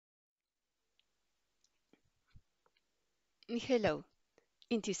Hello.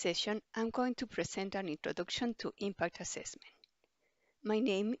 In this session, I'm going to present an introduction to impact assessment. My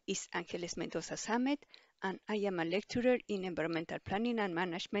name is Ángeles Mendoza Samet, and I am a lecturer in environmental planning and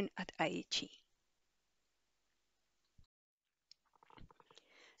management at IHE.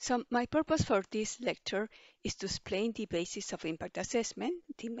 So my purpose for this lecture is to explain the basis of impact assessment,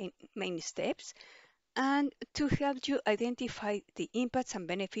 the main steps, and to help you identify the impacts and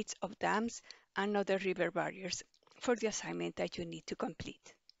benefits of dams and other river barriers for the assignment that you need to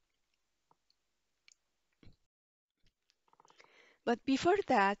complete. But before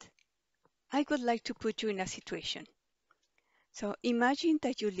that, I would like to put you in a situation. So imagine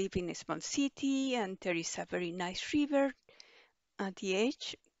that you live in a small city and there is a very nice river at the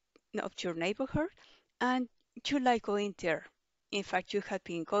edge of your neighborhood, and you like going there. In fact, you have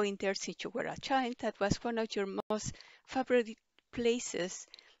been going there since you were a child. That was one of your most favorite places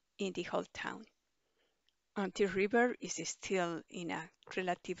in the whole town. And the river is still in a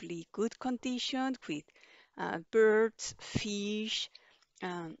relatively good condition with birds, fish.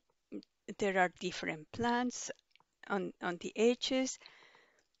 Um, there are different plants on the edges.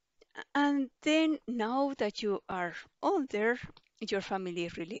 And then now that you are older, your family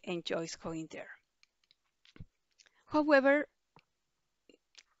really enjoys going there. However,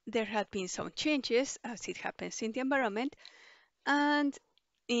 there have been some changes as it happens in the environment, and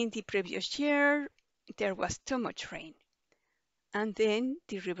in the previous year, there was too much rain. And then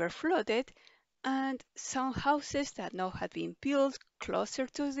the river flooded, and some houses that now had been built closer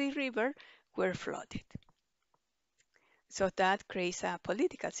to the river were flooded. So that creates a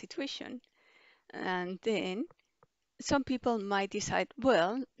political situation. And then some people might decide,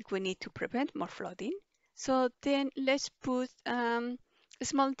 well, we need to prevent more flooding, so then let's put a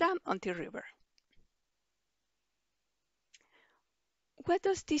small dam on the river. What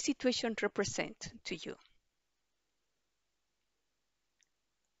does this situation represent to you?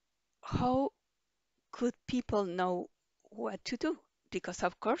 How could people know what to do? Because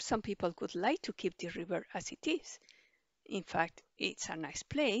of course, some people would like to keep the river as it is. In fact, it's a nice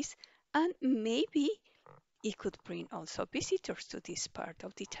place, and maybe it could bring also visitors to this part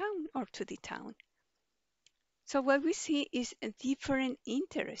of the town or to the town. So what we see is different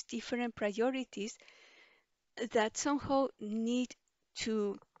interests, different priorities that somehow need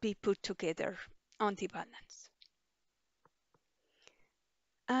to be put together on the balance.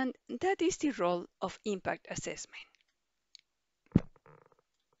 And that is the role of impact assessment.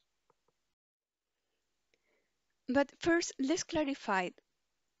 But first, let's clarify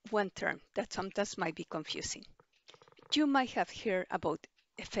one term that sometimes might be confusing. You might have heard about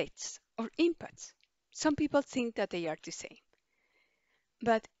effects or impacts. Some people think that they are the same.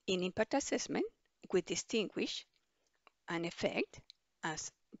 But in impact assessment, we distinguish an effect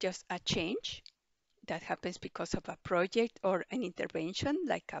as just a change that happens because of a project or an intervention,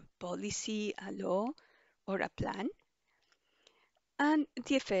 like a policy, a law, or a plan. And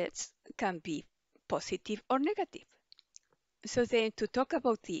the effects can be positive or negative. So then to talk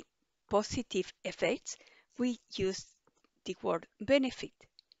about the positive effects, we use the word benefit.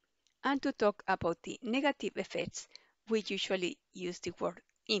 And to talk about the negative effects, we usually use the word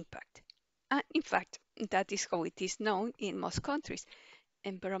impact. And in fact, that is how it is known in most countries,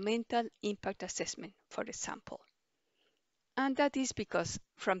 environmental impact assessment, for example. And that is because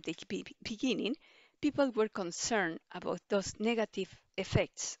from the beginning, people were concerned about those negative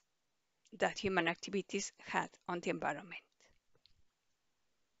effects that human activities had on the environment.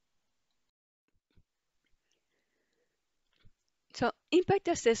 So impact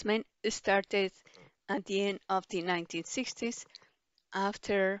assessment started at the end of the 1960s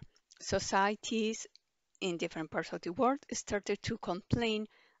after societies in different parts of the world started to complain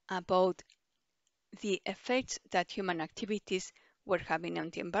about the effects that human activities were having on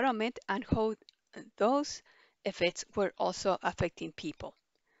the environment and how those effects were also affecting people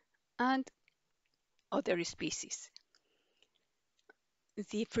and other species.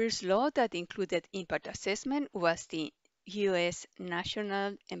 The first law that included impact assessment was the U.S.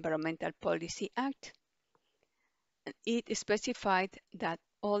 National Environmental Policy Act. It specified that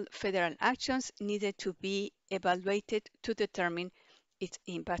all federal actions needed to be evaluated to determine its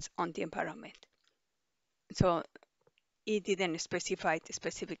impacts on the environment. So it didn't specify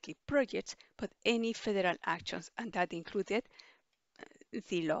specifically projects, but any federal actions, and that included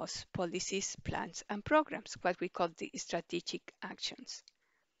the laws, policies, plans, and programs, what we call the strategic actions.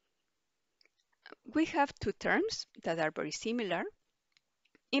 We have two terms that are very similar.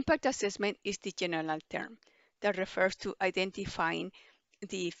 Impact assessment is the general term that refers to identifying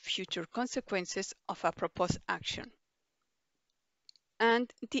the future consequences of a proposed action.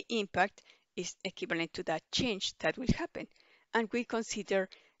 And the impact is equivalent to that change that will happen. And we consider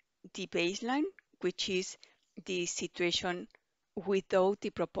the baseline, which is the situation without the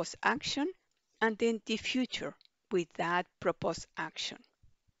proposed action, and then the future with that proposed action.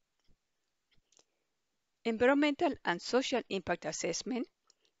 Environmental and social impact assessment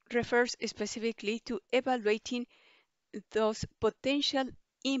refers specifically to evaluating those potential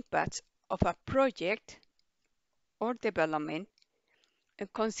impacts of a project or development,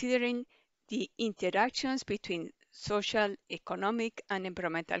 considering the interactions between social, economic, and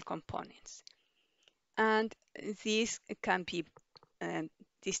environmental components. And these can be um,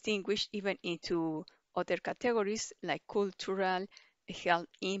 distinguished even into other categories like cultural, health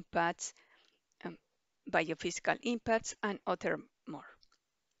impacts, um, biophysical impacts, and other more.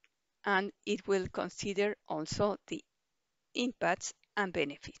 And it will consider also the impacts and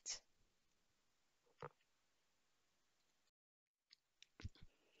benefits.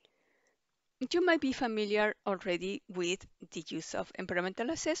 You might be familiar already with the use of environmental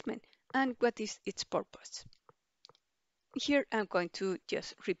assessment and what is its purpose. Here I'm going to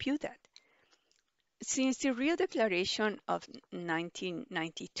just review that. Since the Rio Declaration of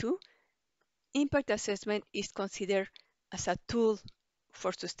 1992, impact assessment is considered as a tool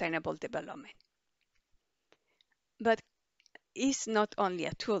for sustainable development. But it's not only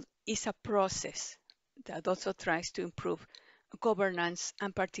a tool, it's a process that also tries to improve governance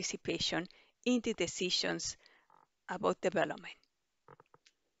and participation in the decisions about development.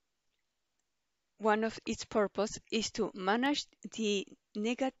 One of its purpose is to manage the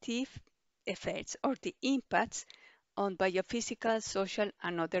negative effects or the impacts on biophysical, social,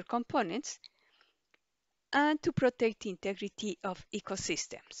 and other components, and to protect the integrity of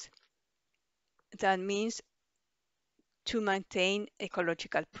ecosystems. That means to maintain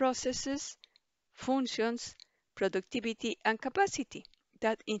ecological processes, functions, productivity, and capacity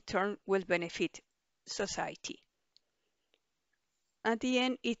that in turn will benefit society. At the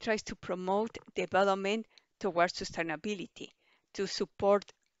end, it tries to promote development towards sustainability, to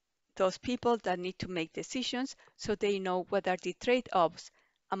support those people that need to make decisions so they know what are the trade-offs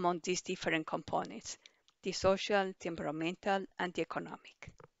among these different components, the social, the environmental, and the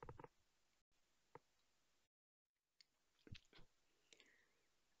economic.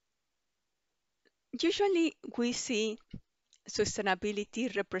 Usually, we see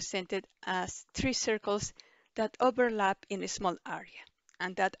sustainability represented as three circles that overlap in a small area,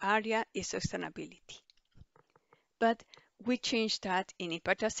 and that area is sustainability. But we change that in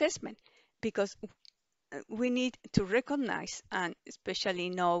impact assessment because we need to recognize and especially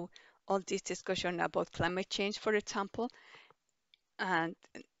know all this discussion about climate change, for example, and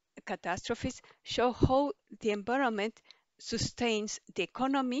catastrophes show how the environment sustains the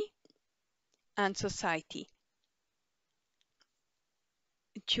economy and society.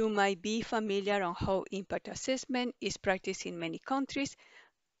 You might be familiar on how impact assessment is practiced in many countries.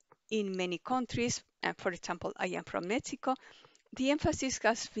 In many countries, for example, I am from Mexico, the emphasis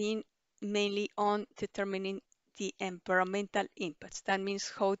has been mainly on determining the environmental impacts. That means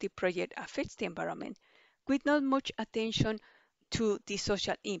how the project affects the environment, with not much attention to the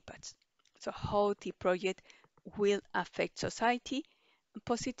social impacts. So how the project will affect society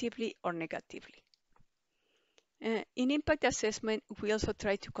positively or negatively. In impact assessment, we also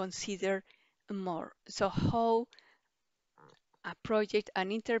try to consider more. So how a project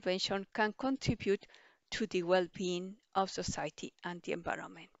and intervention can contribute to the well-being of society and the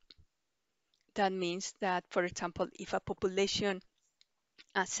environment. That means that, for example, if a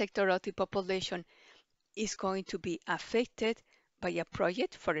sector of the population is going to be affected by a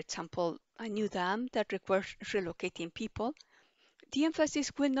project, for example, a new dam that requires relocating people, the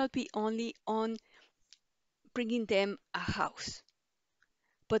emphasis will not be only on bringing them a house,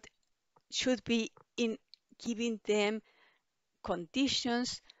 but should be in giving them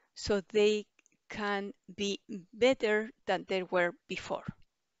conditions so they can be better than they were before.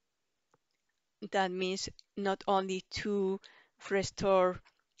 That means not only to restore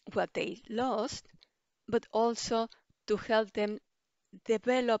what they lost, but also to help them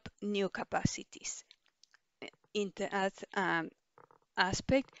develop new capacities. In that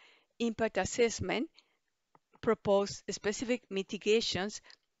aspect, impact assessment propose specific mitigations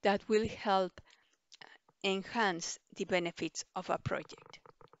that will help enhance the benefits of a project.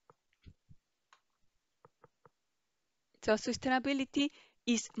 So sustainability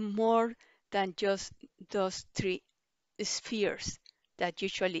is more than just those three spheres that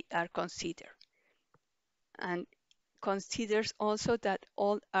usually are considered, and considers also that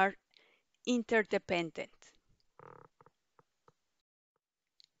all are interdependent.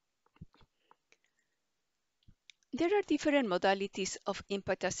 There are different modalities of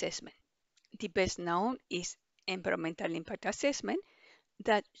impact assessment. The best known is environmental impact assessment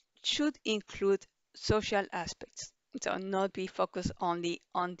that should include social aspects, so not be focused only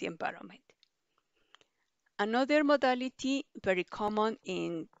on the environment. Another modality very common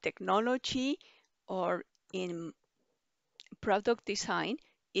in technology or in product design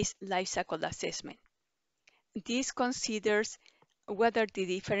is life cycle assessment. This considers whether the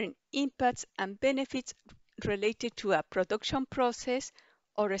different impacts and benefits related to a production process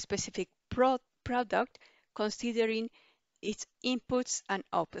or a specific product, considering its inputs and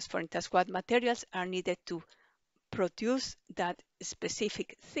outputs. For instance, what materials are needed to produce that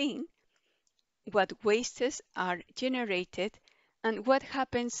specific thing, what wastes are generated, and what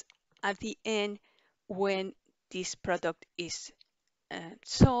happens at the end when this product is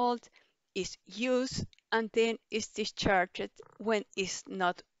sold, is used, and then is discharged when it's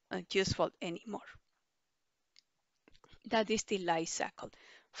not useful anymore. That is the life cycle,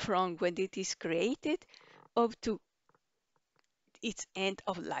 from when it is created up to its end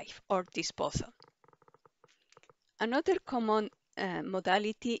of life or disposal. Another common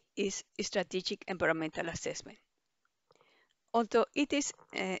modality is strategic environmental assessment. Although it is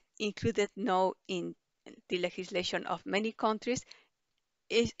included now in the legislation of many countries,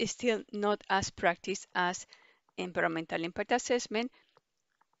 it is still not as practiced as environmental impact assessment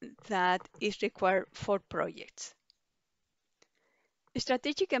that is required for projects.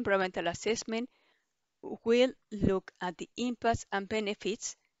 Strategic environmental assessment will look at the impacts and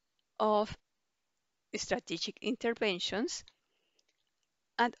benefits of strategic interventions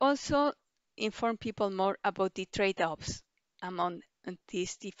and also inform people more about the trade-offs among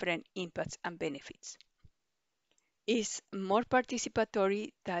these different impacts and benefits. Is more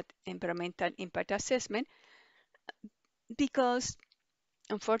participatory than environmental impact assessment because,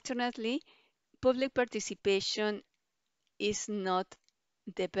 unfortunately, public participation is not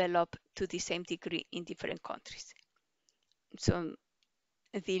developed to the same degree in different countries. So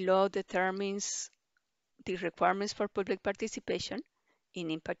the law determines the requirements for public participation in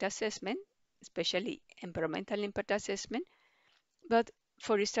impact assessment, especially environmental impact assessment, but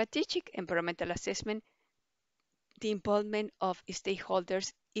for strategic environmental assessment, the involvement of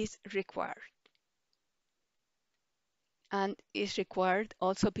stakeholders is required. And is required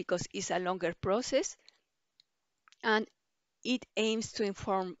also because it's a longer process and it aims to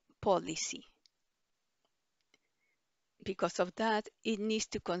inform policy. Because of that, it needs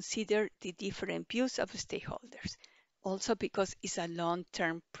to consider the different views of stakeholders. Also because it's a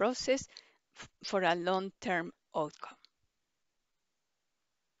long-term process for a long-term outcome.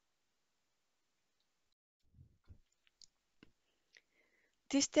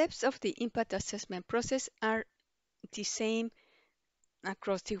 The steps of the impact assessment process are the same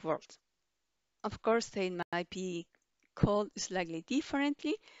across the world. Of course, they might be called slightly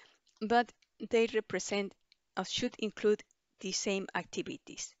differently, but they represent or should include the same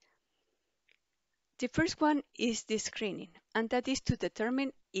activities. The first one is the screening, and that is to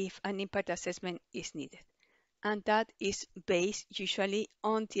determine if an impact assessment is needed. And that is based usually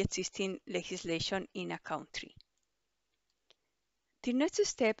on the existing legislation in a country. The next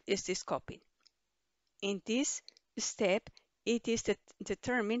step is the scoping. In this step, it is to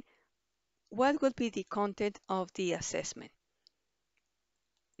determine what will be the content of the assessment.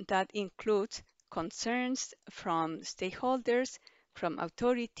 That includes concerns from stakeholders, from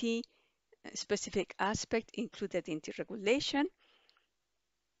authority, specific aspect included in the regulation,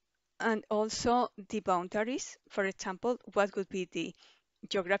 and also the boundaries. For example, what would be the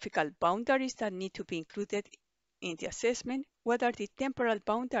geographical boundaries that need to be included in the assessment? What are the temporal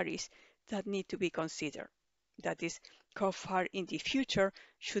boundaries that need to be considered? That is, how far in the future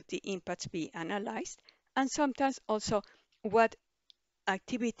should the impacts be analyzed? And sometimes also what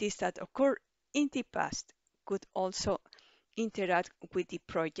activities that occur in the past could also interact with the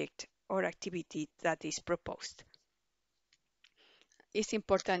project or activity that is proposed. It's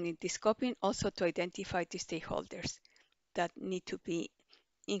important in the scoping also to identify the stakeholders that need to be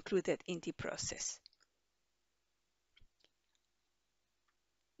included in the process.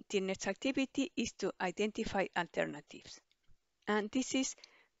 The next activity is to identify alternatives. And this is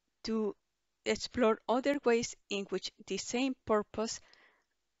to explore other ways in which the same purpose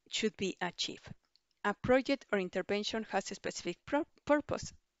should be achieved. A project or intervention has a specific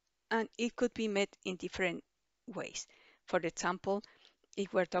purpose, and it could be met in different ways. For example,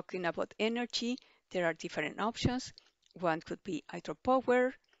 if we're talking about energy, there are different options. One could be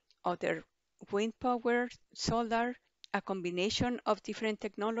hydropower, other wind power, solar, a combination of different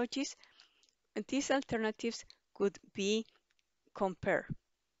technologies. And these alternatives could be compared.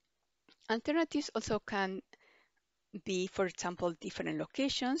 Alternatives also can be, for example, different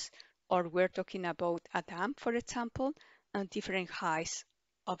locations or we're talking about a dam, for example, and different heights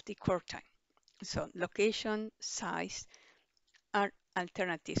of the core time. So location, size are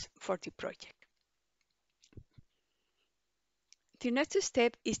alternatives for the project. The next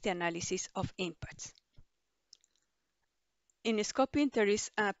step is the analysis of impacts. In scoping, there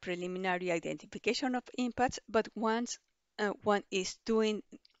is a preliminary identification of impacts, but once one is doing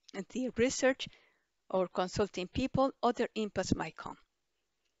the research or consulting people, other impacts might come.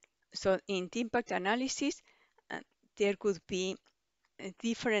 So in the impact analysis, there could be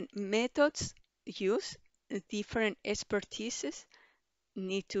different methods used, different expertises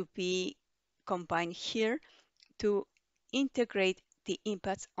need to be combined here to integrate the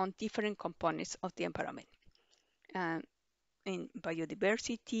impacts on different components of the environment. In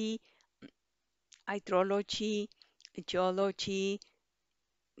biodiversity, hydrology, geology,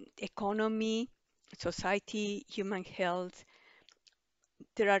 economy, society, human health.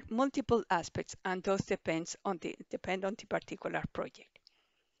 There are multiple aspects, and those depend on the particular project.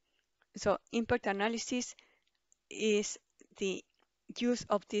 So impact analysis is the use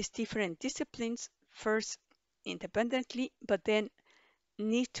of these different disciplines, first independently, but then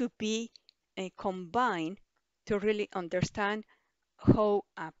need to be combined to really understand how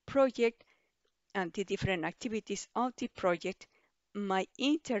a project and the different activities of the project might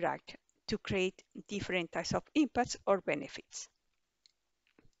interact to create different types of impacts or benefits.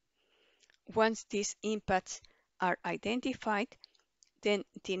 Once these impacts are identified, then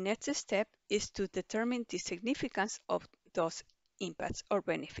the next step is to determine the significance of those impacts or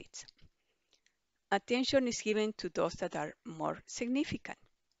benefits. Attention is given to those that are more significant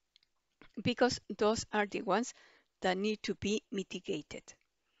because those are the ones that need to be mitigated.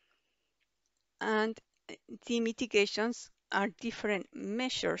 And the mitigations are different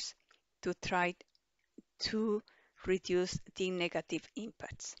measures to try to reduce the negative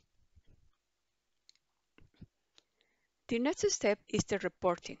impacts. The next step is the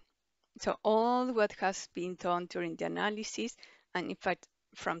reporting. So all what has been done during the analysis, and in fact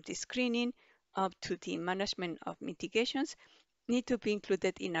from the screening up to the management of mitigations, need to be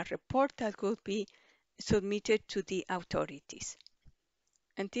included in a report that will be submitted to the authorities.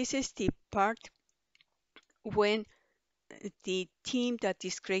 And this is the part when the team that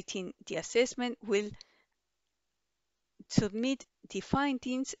is creating the assessment will submit the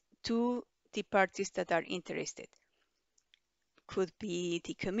findings to the parties that are interested. Could be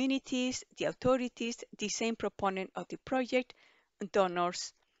the communities, the authorities, the same proponent of the project,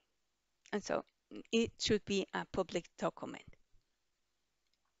 donors, and so it should be a public document.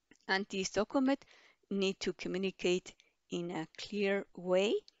 And this document need to communicate in a clear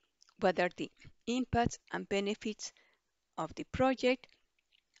way what are the impacts and benefits of the project,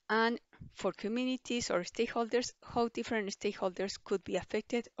 and for communities or stakeholders, how different stakeholders could be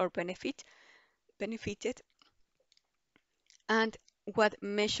affected or benefited, and what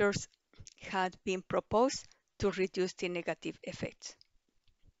measures had been proposed to reduce the negative effects.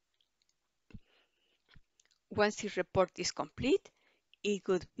 Once the report is complete, it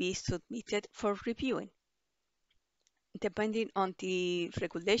could be submitted for reviewing. Depending on the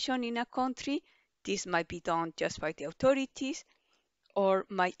regulation in a country, this might be done just by the authorities or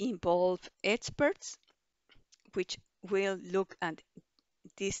might involve experts, which will look at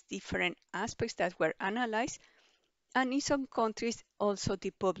these different aspects that were analyzed. And in some countries, also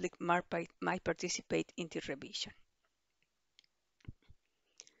the public might participate in the revision.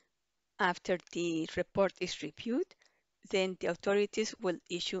 After the report is reviewed, then the authorities will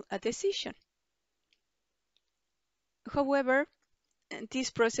issue a decision. However,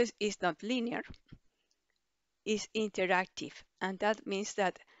 this process is not linear, it's interactive, and that means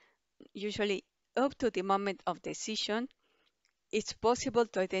that usually up to the moment of decision, it's possible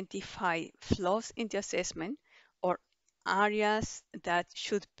to identify flaws in the assessment or areas that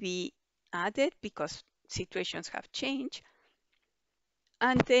should be added because situations have changed.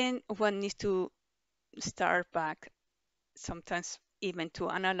 And then one needs to start back, sometimes even to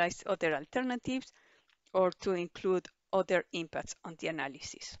analyze other alternatives or to include other impacts on the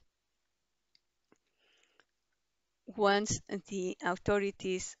analysis. Once the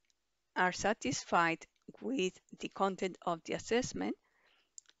authorities are satisfied with the content of the assessment,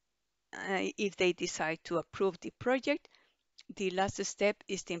 if they decide to approve the project, the last step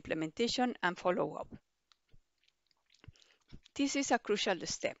is the implementation and follow-up. This is a crucial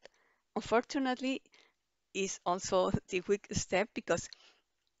step. Unfortunately, it's also the weak step because,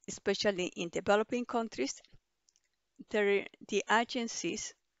 especially in developing countries, the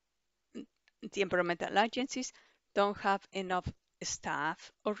agencies, the environmental agencies, don't have enough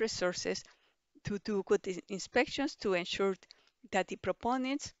staff or resources to do good inspections to ensure that the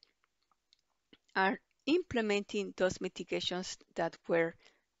proponents are implementing those mitigations that were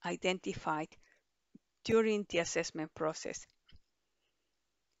identified during the assessment process.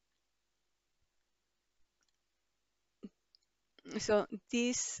 So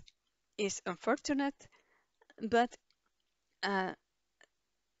this is unfortunate, but uh,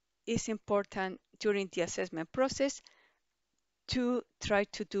 it's important during the assessment process to try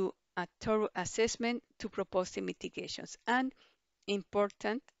to do a thorough assessment to propose the mitigations. And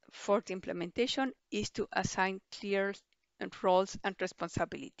important for the implementation is to assign clear roles and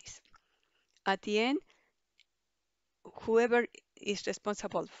responsibilities. At the end, whoever is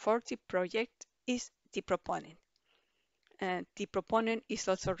responsible for the project is the proponent. And the proponent is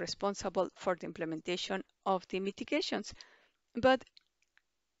also responsible for the implementation of the mitigations, but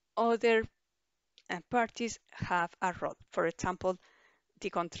other parties have a role. For example, the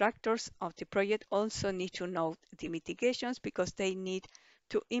contractors of the project also need to know the mitigations because they need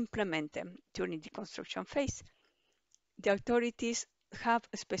to implement them during the construction phase. The authorities have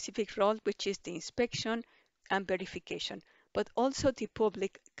a specific role, which is the inspection and verification, but also the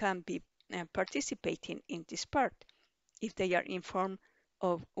public can be participating in this part if they are informed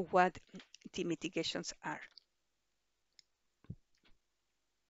of what the mitigations are.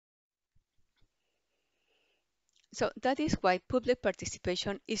 So that is why public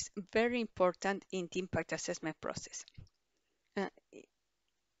participation is very important in the impact assessment process. Uh,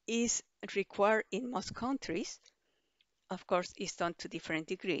 is required in most countries. Of course, it's done to different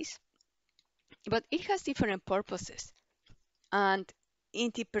degrees, but it has different purposes. And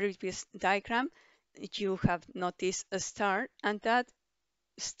in the previous diagram, you have noticed a star, and that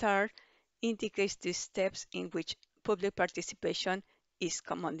star indicates the steps in which public participation is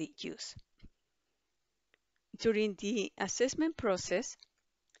commonly used. During the assessment process,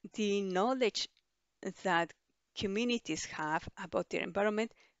 the knowledge that communities have about their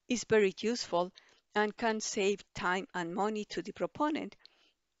environment is very useful and can save time and money to the proponent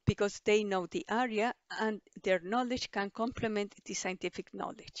because they know the area and their knowledge can complement the scientific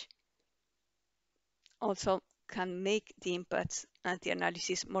knowledge. Also can make the impacts and the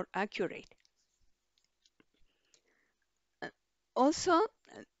analysis more accurate. Also,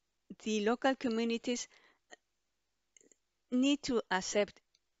 the local communities need to accept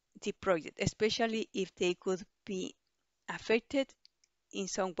the project, especially if they could be affected in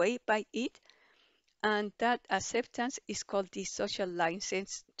some way by it, and that acceptance is called the social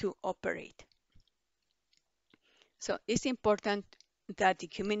license to operate. So it's important that the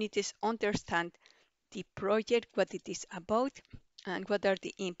communities understand the project, what it is about, and what are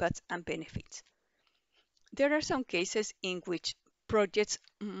the impacts and benefits. There are some cases in which projects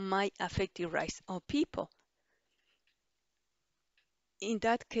might affect the rights of people. In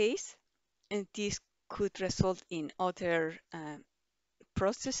that case, and this could result in other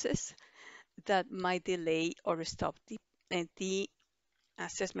processes that might delay or stop the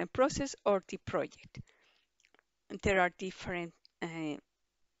assessment process or the project. There are different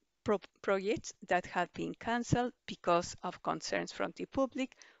projects that have been cancelled because of concerns from the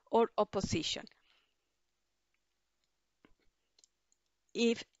public or opposition.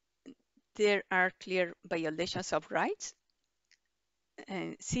 If there are clear violations of rights,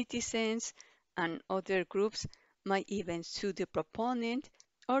 citizens and other groups might even sue the proponent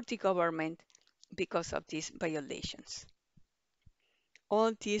or the government because of these violations.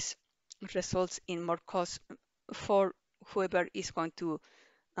 All this results in more cost for whoever is going to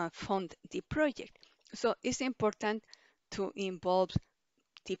fund the project. So it's important to involve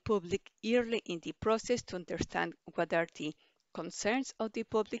the public early in the process to understand what are the concerns of the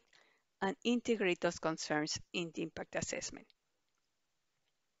public and integrate those concerns in the impact assessment.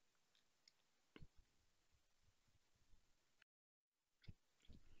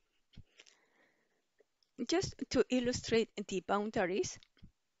 Just to illustrate the boundaries,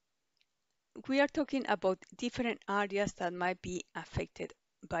 we are talking about different areas that might be affected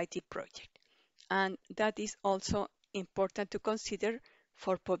by the project. And that is also important to consider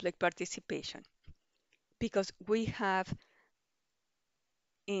for public participation because we have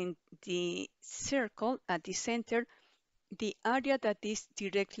in the circle at the center the area that is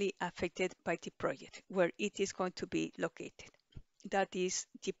directly affected by the project, where it is going to be located. That is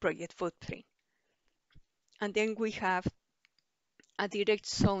the project footprint. And then we have a direct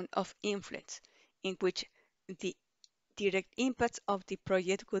zone of influence in which the direct impacts of the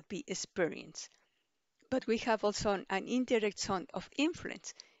project could be experienced. But we have also an indirect zone of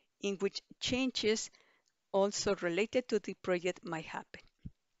influence in which changes also related to the project might happen.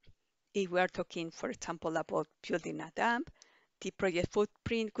 If we are talking, for example, about building a dam, the project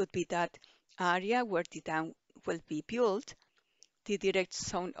footprint could be that area where the dam will be built. The direct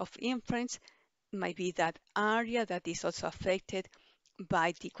zone of influence might be that area that is also affected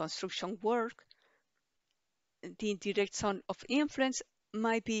by the construction work. The indirect zone of influence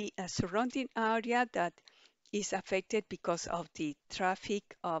might be a surrounding area that is affected because of the traffic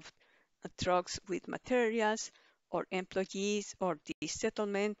of trucks with materials or employees or the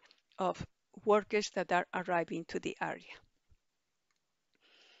settlement of workers that are arriving to the area.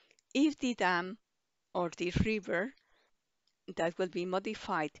 If the dam or the river that will be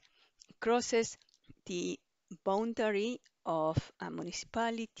modified crosses the boundary of a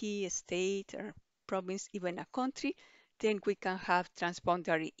municipality, a state, or province, even a country, then we can have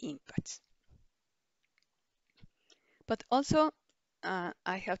transboundary impacts. But also,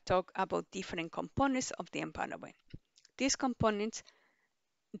 I have talked about different components of the environment. These components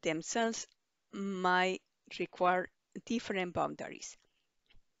themselves might require different boundaries.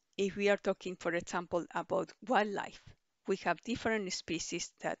 If we are talking, for example, about wildlife, we have different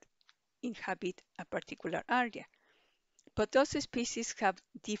species that inhabit a particular area, but those species have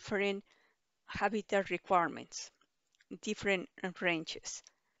different habitat requirements, different ranges.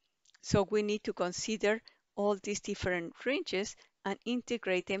 So we need to consider all these different ranges and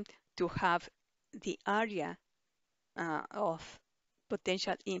integrate them to have the area of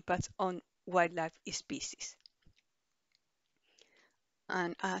potential impacts on wildlife species.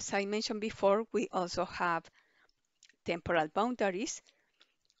 And as I mentioned before, we also have temporal boundaries,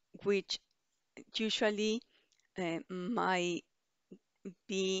 which usually might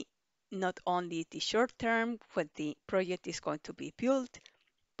be not only the short term when the project is going to be built,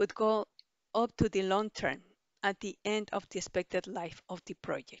 but go up to the long term at the end of the expected life of the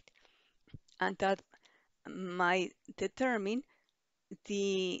project. And that might determine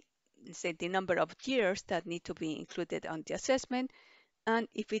the, say, the number of years that need to be included on the assessment. And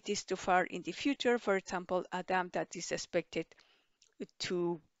if it is too far in the future, for example, a dam that is expected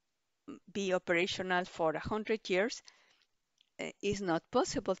to be operational for 100 years, is not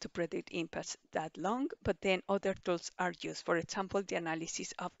possible to predict impacts that long, but then other tools are used, for example, the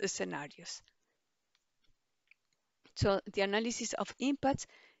analysis of scenarios. So the analysis of impacts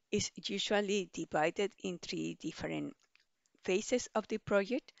is usually divided in three different phases of the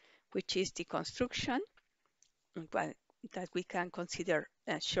project, which is the construction, well, that we can consider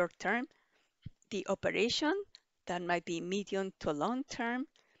short term, the operation, that might be medium to long term,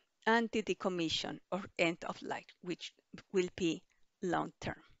 and the decommission or end of life, which will be long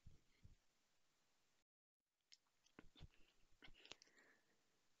term.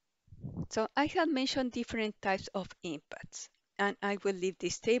 So I have mentioned different types of impacts, and I will leave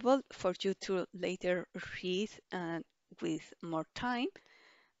this table for you to later read with more time.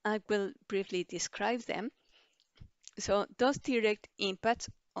 I will briefly describe them. So those direct impacts,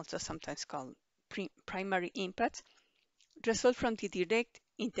 also sometimes called primary impacts, result from the direct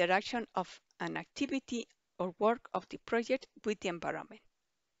interaction of an activity or work of the project with the environment.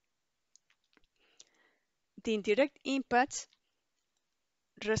 The indirect impacts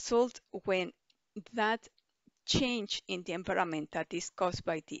result when that change in the environment that is caused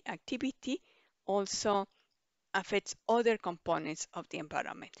by the activity also affects other components of the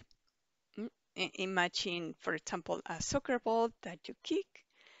environment. Imagine, for example, a soccer ball that you kick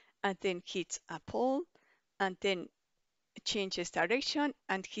and then hits a pole and then changes direction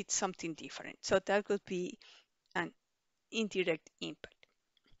and hits something different. So that would be an indirect impact.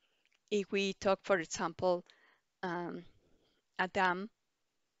 If we talk, for example, a dam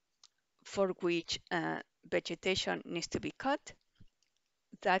for which vegetation needs to be cut,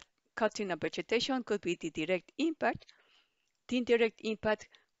 that cutting of vegetation could be the direct impact. The indirect impact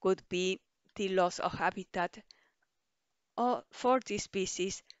could be the loss of habitat for the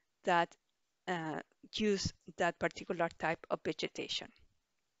species that use that particular type of vegetation.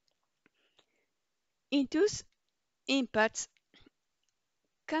 Induced impacts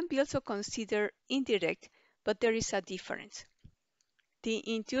can be also considered indirect, but there is a difference. The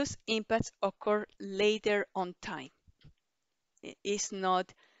induced impacts occur later on time. It's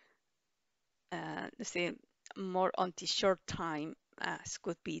not, let's say, more on the short time as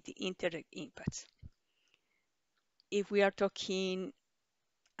could be the indirect impacts. If we are talking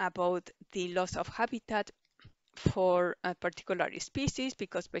about the loss of habitat for a particular species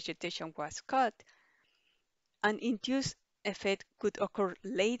because vegetation was cut, an induced effect could occur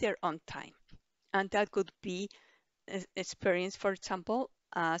later on time, and that could be experienced, for example,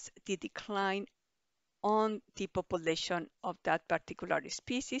 as the decline on the population of that particular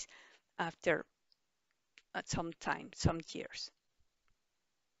species after some time, some years.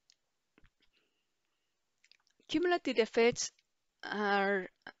 Cumulative effects are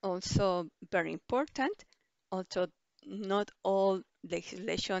also very important, although not all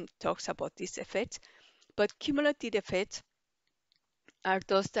legislation talks about these effects, but cumulative effects are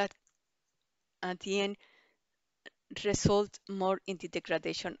those that at the end result more in the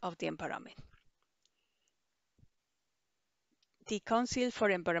degradation of the environment. The Council for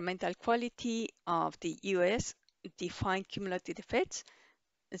Environmental Quality of the US defined cumulative effects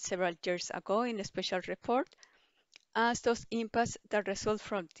several years ago in a special report as those impacts that result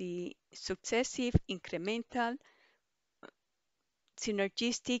from the successive, incremental,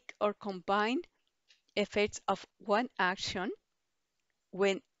 synergistic, or combined effects of one action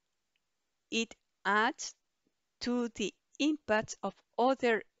when it adds to the impacts of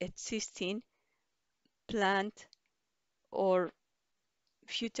other existing planned or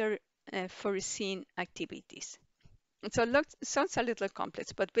future foreseen activities. So it sounds a little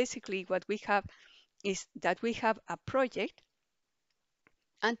complex, but basically what we have is that we have a project,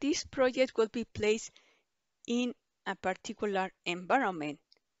 and this project will be placed in a particular environment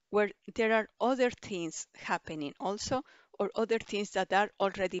where there are other things happening also, or other things that are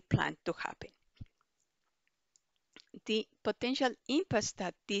already planned to happen. The potential impacts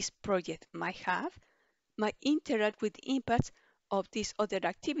that this project might have might interact with the impacts of these other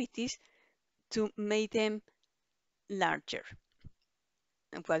activities to make them larger,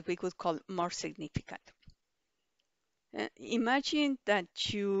 and what we could call more significant. Imagine that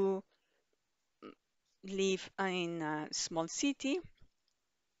you live in a small city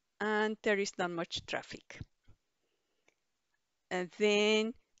and there is not much traffic. And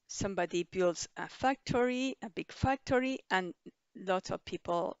then somebody builds a factory, a big factory, and lots of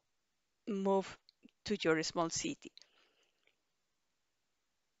people move to your small city.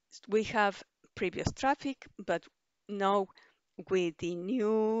 We have previous traffic, but now with the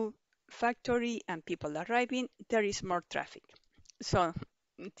new factory and people arriving, there is more traffic. So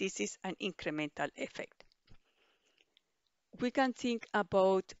this is an incremental effect. We can think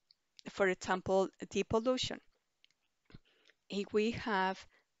about, for example, the pollution. If we have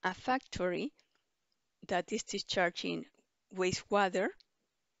a factory that is discharging wastewater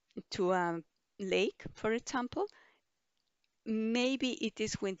to a lake, for example, maybe it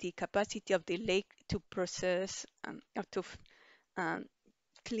is when the capacity of the lake to process or to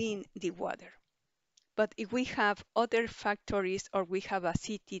clean the water. But if we have other factories or we have a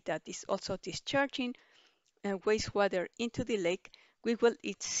city that is also discharging wastewater into the lake, we will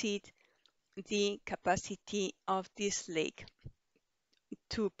exceed the capacity of this lake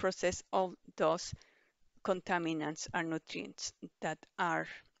to process all those contaminants or nutrients that are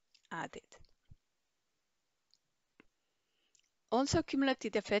added. Also,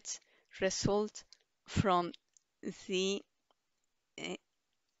 cumulative effects result from the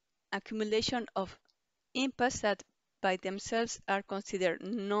accumulation of impacts that by themselves are considered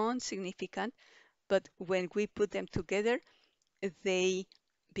non-significant, but when we put them together, they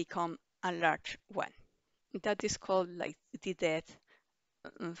become a large one. That is called like the death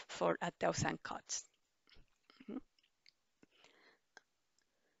for 1,000 cuts.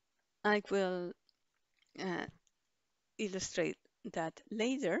 I will illustrate that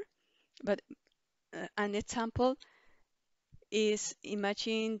later, but an example is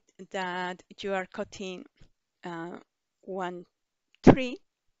imagine that you are cutting one tree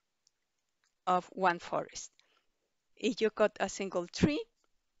of one forest. If you cut a single tree,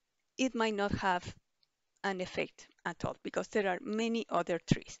 it might not have an effect at all because there are many other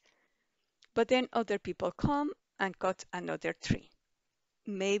trees. But then other people come and cut another tree.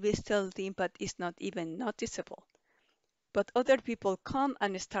 Maybe still the impact is not even noticeable. But other people come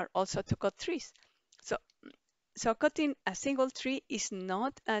and start also to cut trees. So cutting a single tree is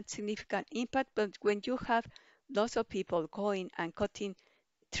not a significant impact, but when you have lots of people going and cutting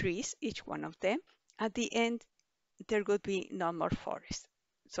trees, each one of them, at the end, there would be no more forest.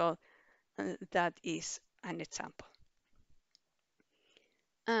 So that is an example.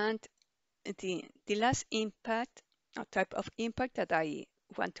 And the last impact, or type of impact that I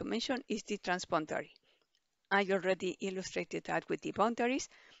want to mention is the transboundary. I already illustrated that with the boundaries,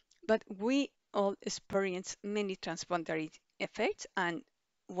 but we all experience many transboundary effects, and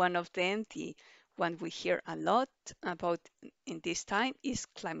one of them, the one we hear a lot about in this time, is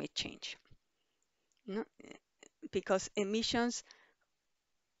climate change. No? Because emissions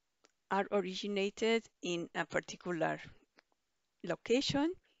are originated in a particular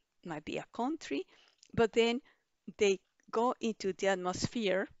location, might be a country, but then they go into the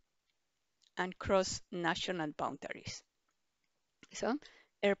atmosphere and cross national boundaries. So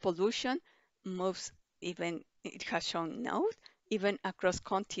air pollution moves even, it has shown now, even across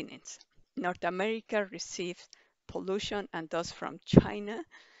continents. North America receives pollution and thus from China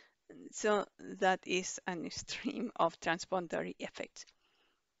So that is an extreme of transboundary effects.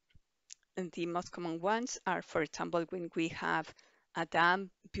 And the most common ones are, for example, when we have a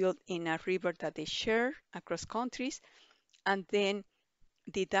dam built in a river that they share across countries, and then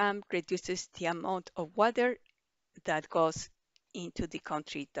the dam reduces the amount of water that goes into the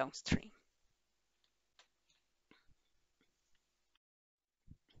country downstream.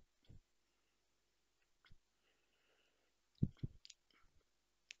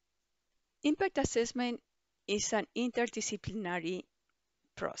 Impact assessment is an interdisciplinary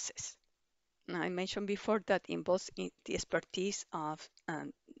process. Now, I mentioned before that involves the expertise of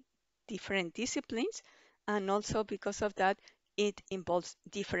different disciplines, and also because of that, it involves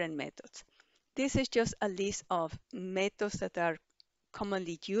different methods. This is just a list of methods that are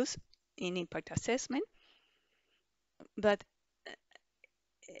commonly used in impact assessment, but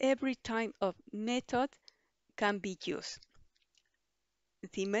every type of method can be used.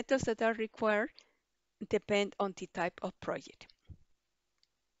 The methods that are required depend on the type of project.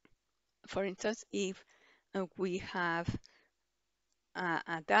 For instance, if we have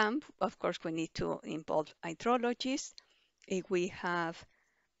a dam, of course, we need to involve hydrologists. If we have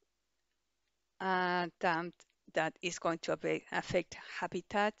a dam that is going to affect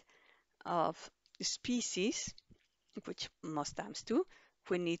habitat of species, which most dams do,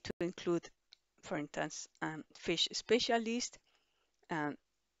 we need to include, for instance, fish specialists, um,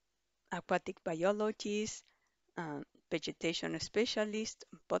 aquatic biologists, vegetation specialists,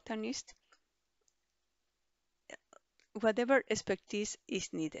 botanists, whatever expertise is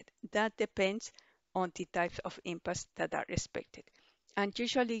needed. That depends on the types of impacts that are expected. And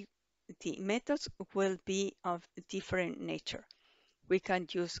usually the methods will be of different nature. We can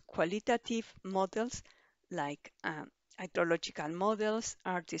use qualitative models like hydrological models,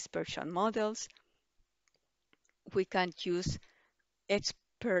 or dispersion models. We can use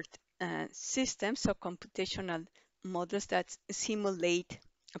expert systems, so computational models that simulate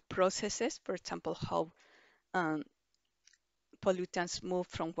processes, for example, how um, pollutants move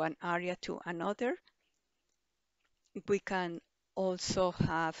from one area to another. We can also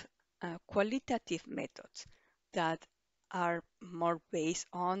have qualitative methods that are more based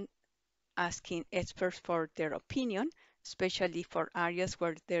on asking experts for their opinion, especially for areas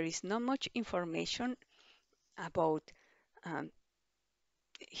where there is not much information about um,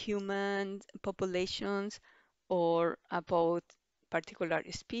 human populations or about particular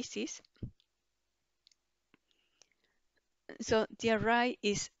species. So the array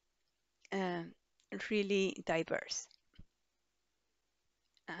is uh, really diverse.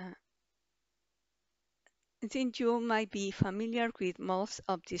 Uh, I think you might be familiar with most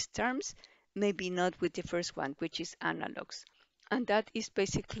of these terms, maybe not with the first one, which is analogs. And that is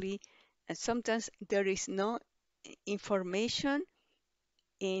basically sometimes there is no information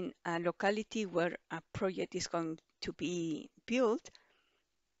in a locality where a project is going to be built,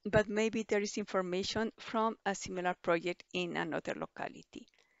 but maybe there is information from a similar project in another locality,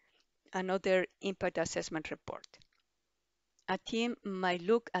 another impact assessment report. A team might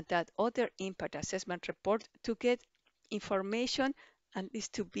look at that other impact assessment report to get information, at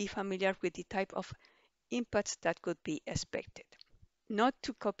least to be familiar with the type of impacts that could be expected. Not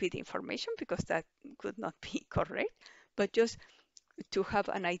to copy the information because that could not be correct, but just to have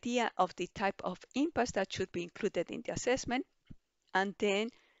an idea of the type of impacts that should be included in the assessment, and then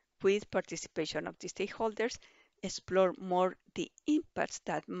with participation of the stakeholders, explore more the impacts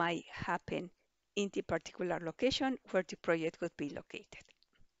that might happen in the particular location where the project would be located.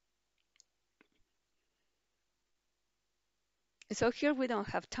 So here we don't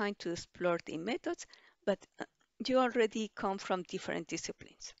have time to explore the methods, but you already come from different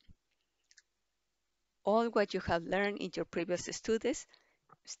disciplines. All what you have learned in your previous studies,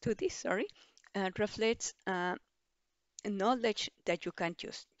 reflects knowledge that you can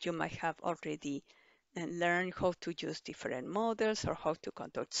use. You might have already learned how to use different models or how to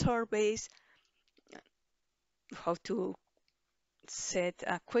conduct surveys, how to set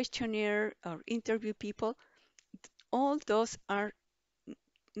a questionnaire or interview people. All those are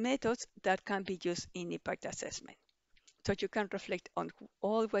methods that can be used in impact assessment. So you can reflect on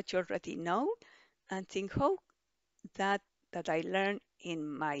all what you already know and think how that I learned in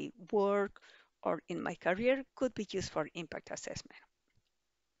my work or in my career could be used for impact assessment.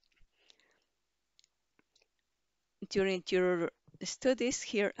 During your studies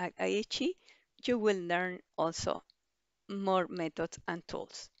here at IHE, you will learn also more methods and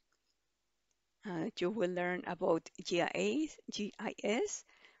tools. You will learn about GIS.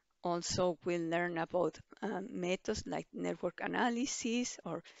 Also, we'll learn about methods like network analysis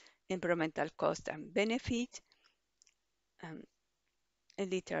or environmental cost and benefit, um,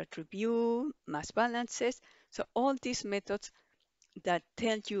 literature review, mass balances. So all these methods that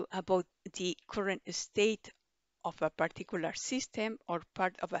tell you about the current state of a particular system or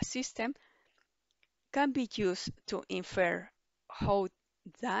part of a system can be used to infer how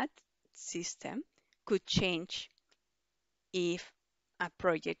that system could change if a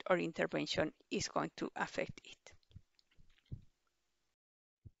project or intervention is going to affect it.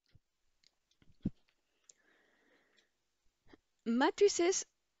 Matrices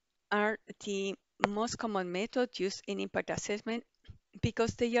are the most common method used in impact assessment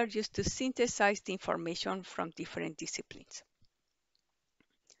because they are used to synthesize the information from different disciplines.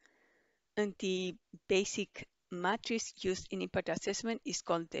 And the basic matrix used in impact assessment is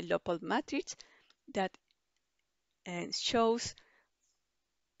called the Leopold matrix that shows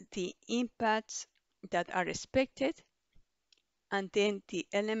the impacts that are expected and then the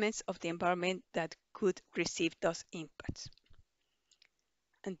elements of the environment that could receive those impacts.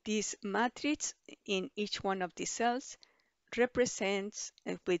 And this matrix in each one of the cells represents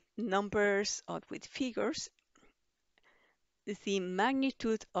with numbers or with figures the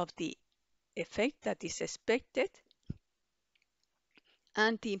magnitude of the effect that is expected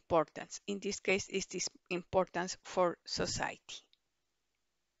and the importance. In this case, is this importance for society.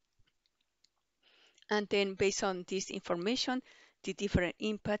 And then based on this information, the different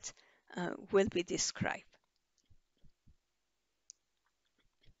impacts will be described.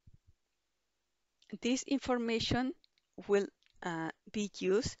 This information will be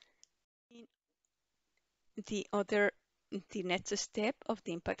used in the next step of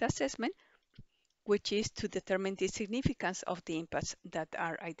the impact assessment, which is to determine the significance of the impacts that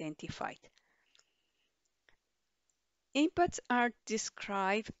are identified. Impacts are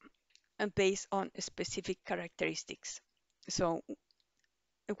described based on specific characteristics. So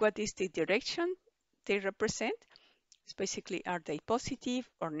what is the direction they represent? It's basically, are they positive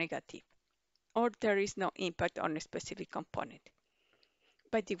or negative? Or there is no impact on a specific component.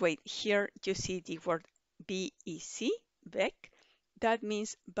 By the way, here you see the word BEC, BEC. That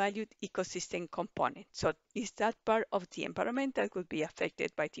means valued ecosystem component. So is that part of the environment that will be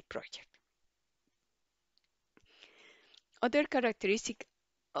affected by the project? Other characteristic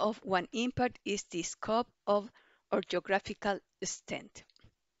of one impact is the scope of or geographical extent.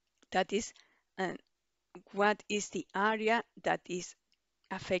 That is, what is the area that is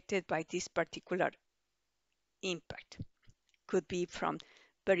affected by this particular impact? Could be from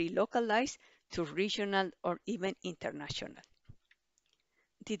very localized to regional or even international.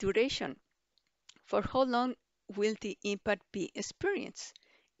 The duration. For how long will the impact be experienced?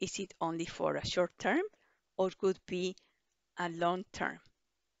 Is it only for a short term or could be a long term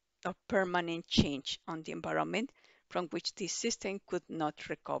or permanent change on the environment from which the system could not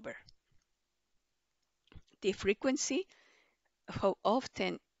recover? The frequency, how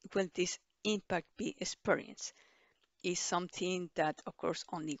often will this impact be experienced? Is something that occurs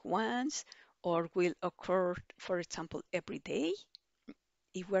only once or will occur, for example, every day?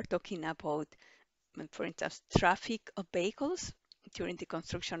 If we're talking about, for instance, traffic of vehicles during the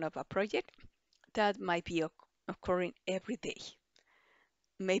construction of a project, that might be occurring every day.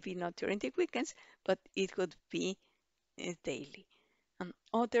 Maybe not during the weekends, but it could be daily.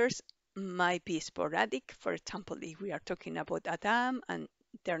 Others might be sporadic. For example, if we are talking about a dam and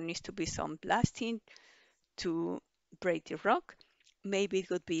there needs to be some blasting to break the rock, maybe it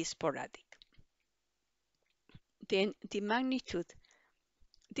would be sporadic. Then the magnitude.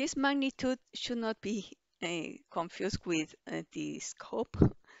 This magnitude should not be confused with the scope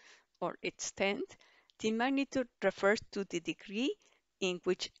or extent. The magnitude refers to the degree in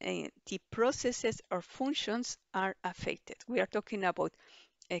which the processes or functions are affected. We are talking about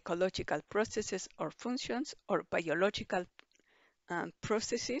ecological processes or functions or biological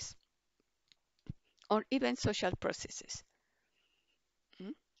processes or even social processes.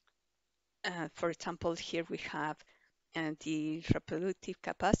 For example, here we have the reproductive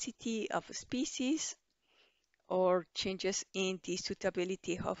capacity of species or changes in the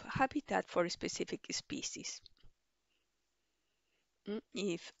suitability of habitat for specific species.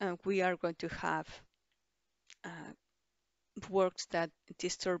 If we are going to have works that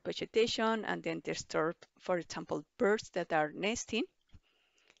disturb vegetation and then disturb, for example, birds that are nesting,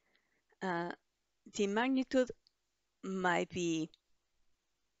 the magnitude might be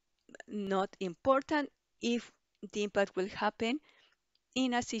not important if the impact will happen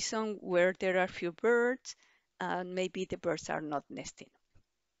in a season where there are few birds and maybe the birds are not nesting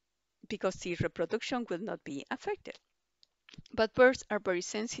because the reproduction will not be affected. But birds are very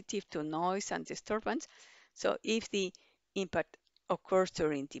sensitive to noise and disturbance. So if the impact occurs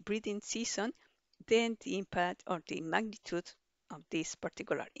during the breeding season, then the impact or the magnitude of this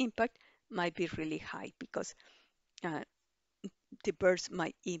particular impact might be really high because uh, the birds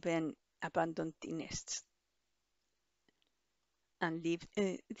might even abandon the nests and leave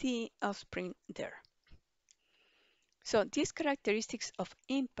the offspring there. So these characteristics of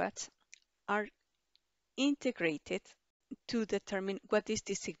impacts are integrated to determine what is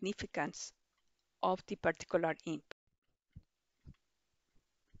the significance of the particular impact.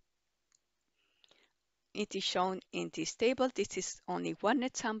 It is shown in this table. This is only one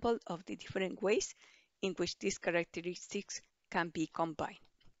example of the different ways in which these characteristics can be combined.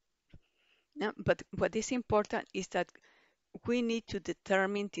 Now, but what is important is that we need to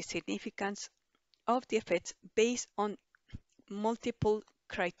determine the significance of the effects based on multiple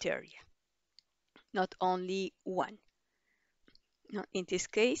criteria, not only one. Now, in this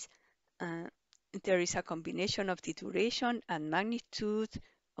case, uh, there is a combination of the duration and magnitude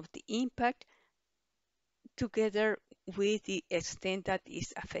of the impact together with the extent that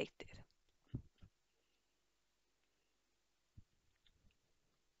is affected.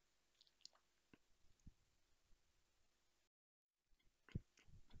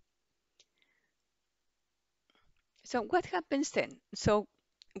 So what happens then? So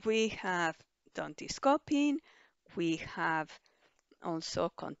we have done the scoping, we have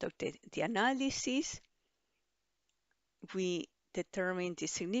also conducted the analysis, we determine the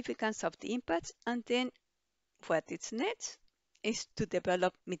significance of the impacts, and then what is next is to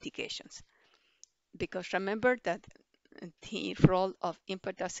develop mitigations. Because remember that the role of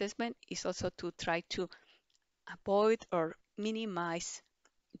impact assessment is also to try to avoid or minimize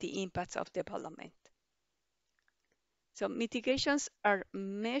the impacts of development. So mitigations are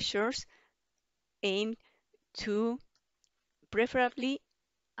measures aimed to preferably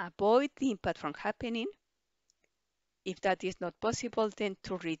avoid the impact from happening. If that is not possible, then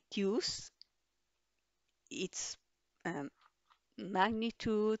to reduce its um,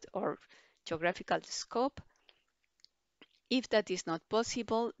 magnitude or geographical scope. If that is not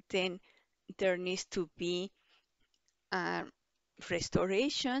possible, then there needs to be a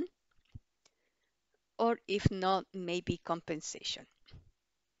restoration, or if not, maybe compensation.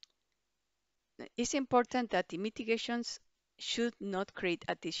 It's important that the mitigations should not create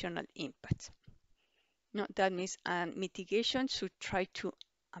additional impacts. No, that means mitigation should try to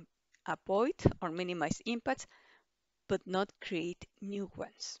avoid or minimize impacts, but not create new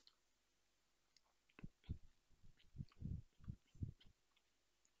ones.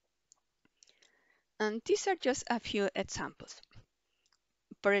 And these are just a few examples.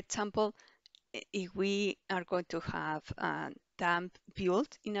 For example, if we are going to have a dam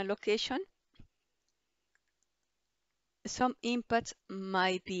built in a location, some impacts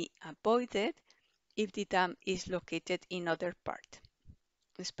might be avoided if the dam is located in other part,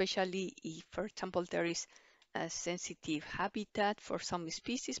 especially if, for example, there is a sensitive habitat for some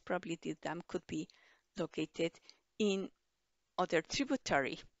species. Probably the dam could be located in other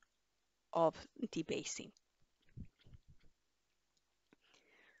tributary of the basin.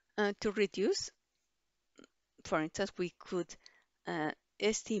 To reduce, for instance, we could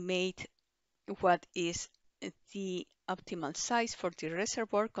estimate what is the optimal size for the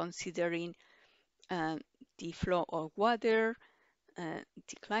reservoir, considering the flow of water,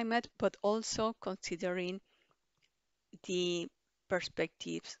 the climate, but also considering the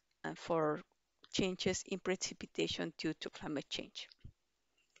perspectives for changes in precipitation due to climate change.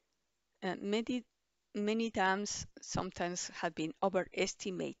 Many dams sometimes have been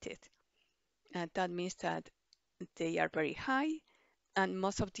overestimated. That means that they are very high, and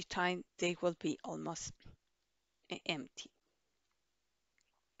most of the time they will be almost empty.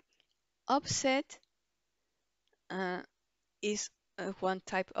 Offset is one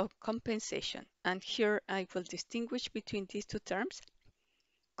type of compensation, and here I will distinguish between these two terms.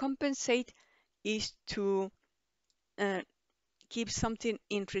 Compensate is to give something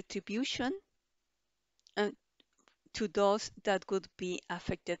in retribution to those that would be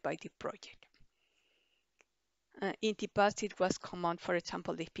affected by the project. In the past, it was common, for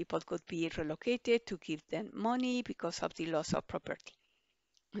example, if people could be relocated, to give them money because of the loss of property.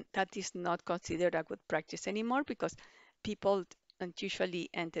 That is not considered a good practice anymore, because people usually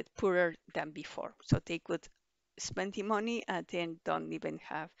ended poorer than before. So they could spend the money and then don't even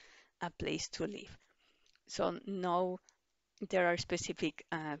have a place to live. So now there are specific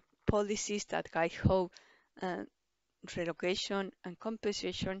policies that guide how relocation and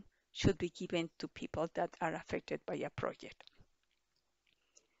compensation should be given to people that are affected by a project.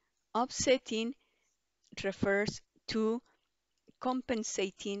 Offsetting refers to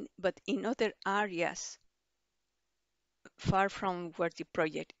compensating, but in other areas far from where the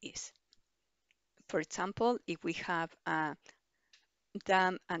project is. For example, if we have a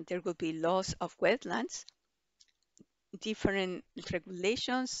dam and there will be loss of wetlands, different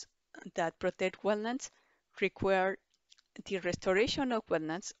regulations that protect wetlands require the restoration of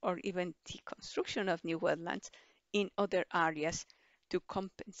wetlands or even the construction of new wetlands in other areas to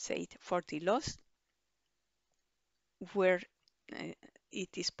compensate for the loss where uh, it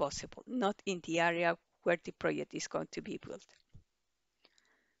is possible, not in the area where the project is going to be built.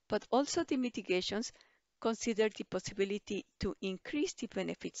 But also the mitigations consider the possibility to increase the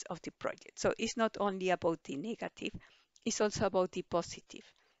benefits of the project. So it's not only about the negative, it's also about the positive.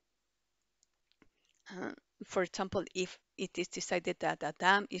 Uh, for example, if it is decided that a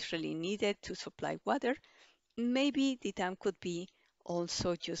dam is really needed to supply water, maybe the dam could be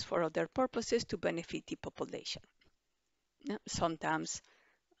also used for other purposes to benefit the population. Some dams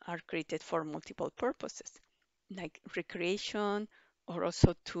are created for multiple purposes, like recreation, or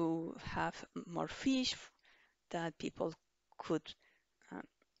also to have more fish that people could uh,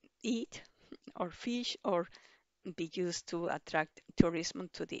 eat, or fish, or be used to attract tourism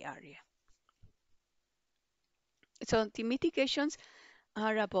to the area. So the mitigations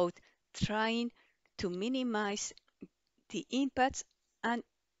are about trying to minimize the impacts and,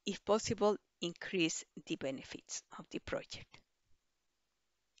 if possible, increase the benefits of the project.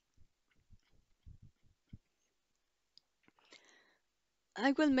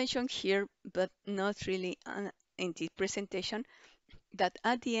 I will mention here, but not really in the presentation, that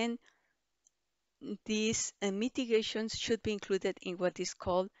at the end, these mitigations should be included in what is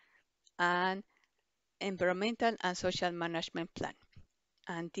called an environmental and social management plan.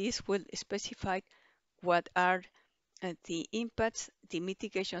 And this will specify what are the impacts, the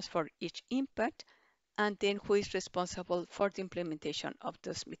mitigations for each impact, and then who is responsible for the implementation of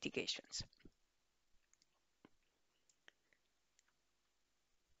those mitigations.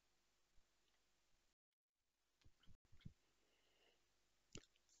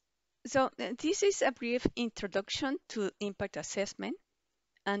 So this is a brief introduction to impact assessment,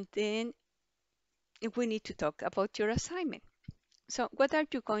 and then we need to talk about your assignment. So what are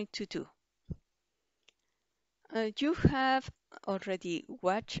you going to do? You have already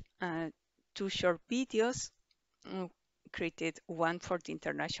watched two short videos, uh, created one for the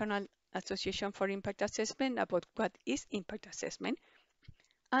International Association for Impact Assessment about what is impact assessment,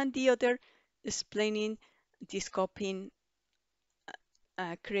 and the other explaining the scoping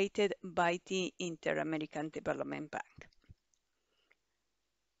created by the Inter-American Development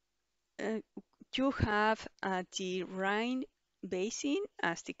Bank. You have the Rhine Basin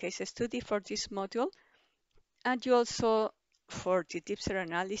as the case study for this module, and you also, for the deep sea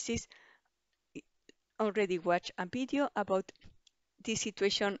analysis, already watched a video about the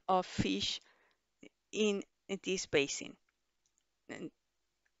situation of fish in this basin. And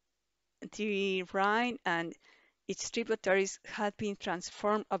the Rhine and its tributaries have been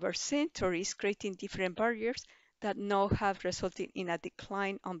transformed over centuries, creating different barriers that now have resulted in a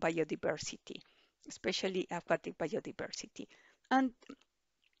decline on biodiversity, especially aquatic biodiversity. And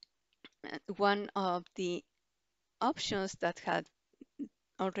one of the options that had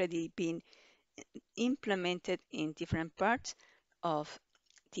already been implemented in different parts of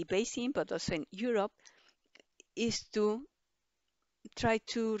the basin, but also in Europe, is to try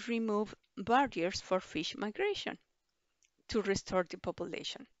to remove barriers for fish migration to restore the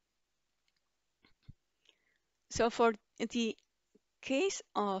population. So for the case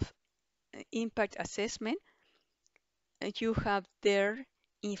of impact assessment, you have there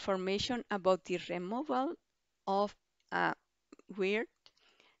information about the removal of a weir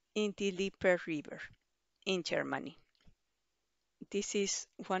in the Lippe River in Germany. This is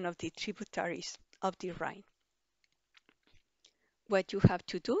one of the tributaries of the Rhine. What you have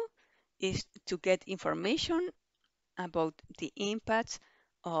to do is to get information about the impacts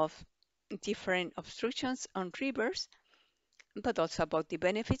of different obstructions on rivers, but also about the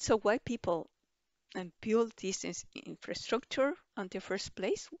benefits of why people build this infrastructure in the first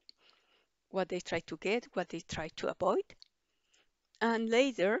place, what they try to get, what they try to avoid, and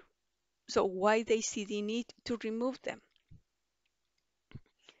later, so why they see the need to remove them.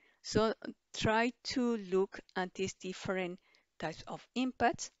 So try to look at these different types of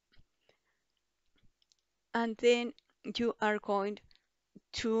impacts, and then you are going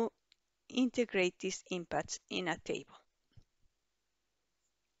to integrate these impacts in a table.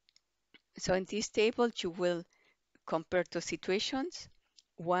 So in this table, you will compare two situations,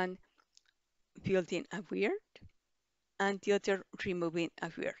 one building a weir and the other removing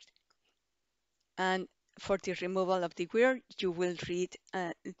a weir. And for the removal of the weir, you will read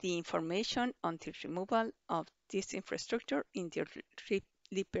the information on the removal of this infrastructure in the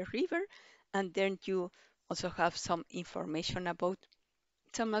Lippe River, and then you also have some information about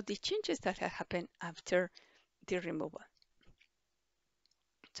some of the changes that have happened after the removal.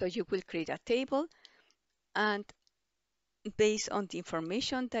 So you will create a table, and based on the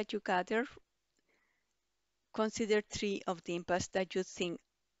information that you gather, consider 3 of the impacts that you think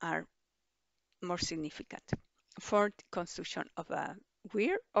are more significant for the construction of a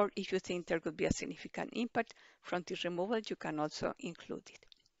weir, or if you think there could be a significant impact from the removal, you can also include it.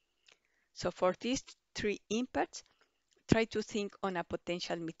 So for these 3 impacts, try to think on a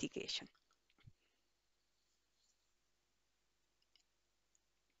potential mitigation.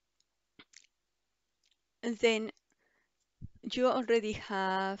 And then you already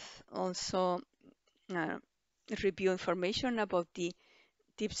have also uh, review information about the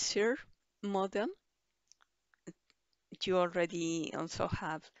deep sear model. You already also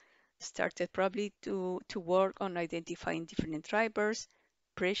have started probably to work on identifying different drivers,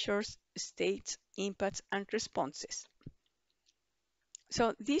 pressures, states, impacts, and responses.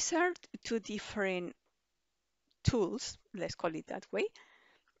 So these are 2 different tools, let's call it that way,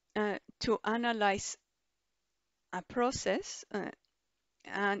 to analyze a process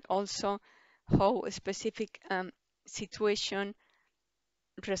and also how a specific situation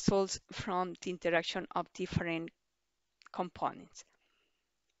results from the interaction of different components.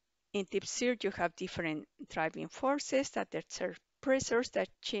 In deep sear, you have different driving forces that exert pressures that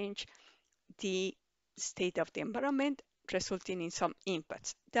change the state of the environment, resulting in some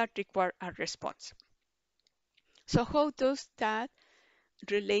impacts that require a response. So how does that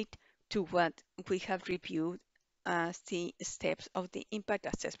relate to what we have reviewed as the steps of the impact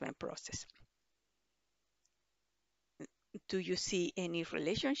assessment process? Do you see any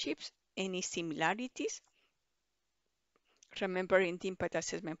relationships, any similarities? Remember, in the impact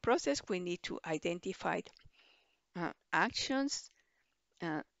assessment process, we need to identify actions,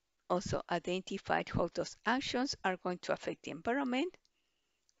 uh, also identify how those actions are going to affect the environment,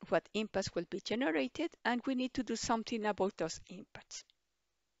 what impacts will be generated, and we need to do something about those impacts,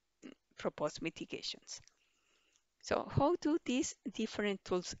 propose mitigations. So how do these different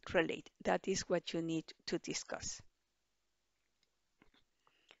tools relate? That is what you need to discuss.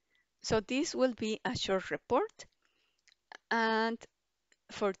 So this will be a short report, and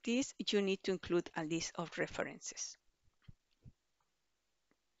for this you need to include a list of references.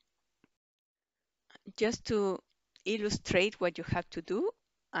 Just to illustrate what you have to do,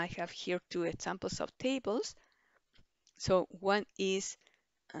 I have here 2 examples of tables. So one is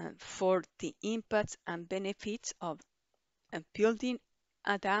for the impacts and benefits of building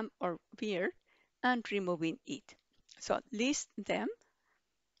a dam or weir and removing it. So list them,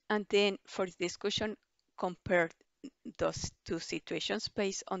 and then for the discussion, compare those 2 situations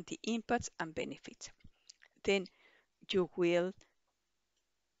based on the impacts and benefits. Then you will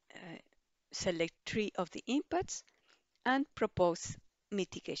select 3 of the impacts and propose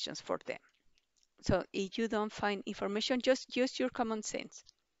mitigations for them. So if you don't find information, just use your common sense.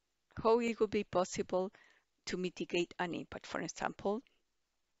 How it would be possible to mitigate an impact. For example,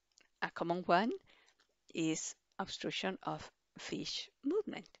 a common one is obstruction of fish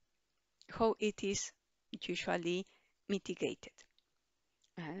movement. How it is usually mitigated.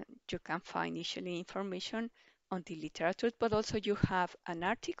 You can find usually information on the literature, but also you have an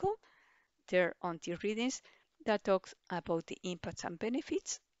article there on the readings that talks about the impacts and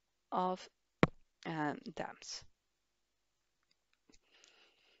benefits of dams.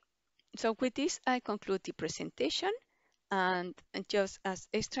 So with this, I conclude the presentation, and just as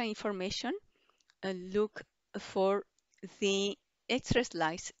extra information, look for the extra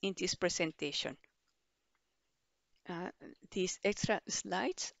slides in this presentation. These extra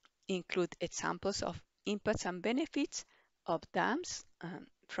slides include examples of impacts and benefits of dams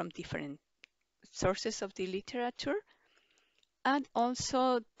from different sources of the literature. And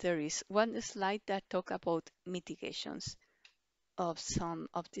also there is one slide that talks about mitigations of some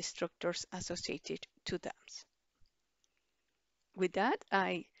of the structures associated to dams. With that,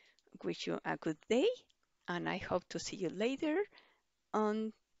 I wish you a good day, and I hope to see you later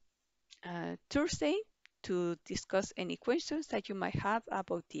on Thursday to discuss any questions that you might have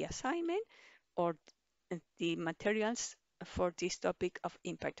about the assignment or the materials for this topic of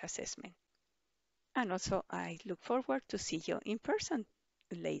impact assessment. And also, I look forward to see you in person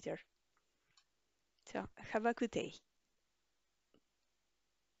later. So have a good day.